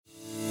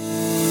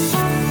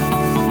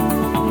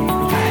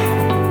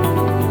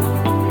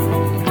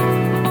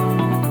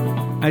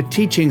a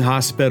teaching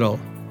hospital.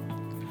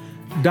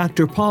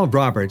 Dr. Paul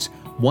Roberts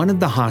wanted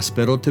the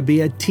hospital to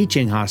be a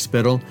teaching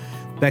hospital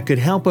that could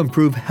help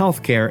improve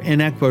healthcare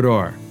in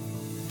Ecuador.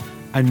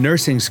 A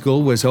nursing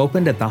school was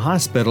opened at the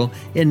hospital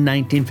in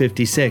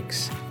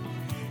 1956.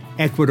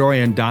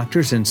 Ecuadorian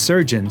doctors and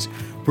surgeons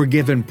were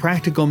given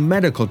practical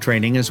medical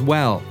training as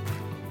well.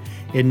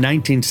 In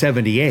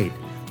 1978,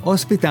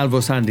 Hospital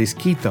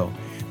Vozandes-Quito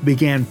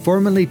began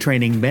formally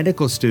training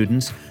medical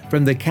students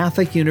from the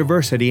Catholic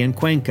University in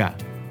Cuenca.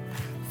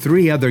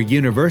 3 other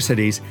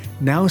universities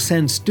now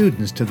send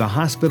students to the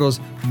hospital's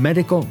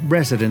medical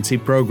residency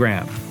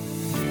program.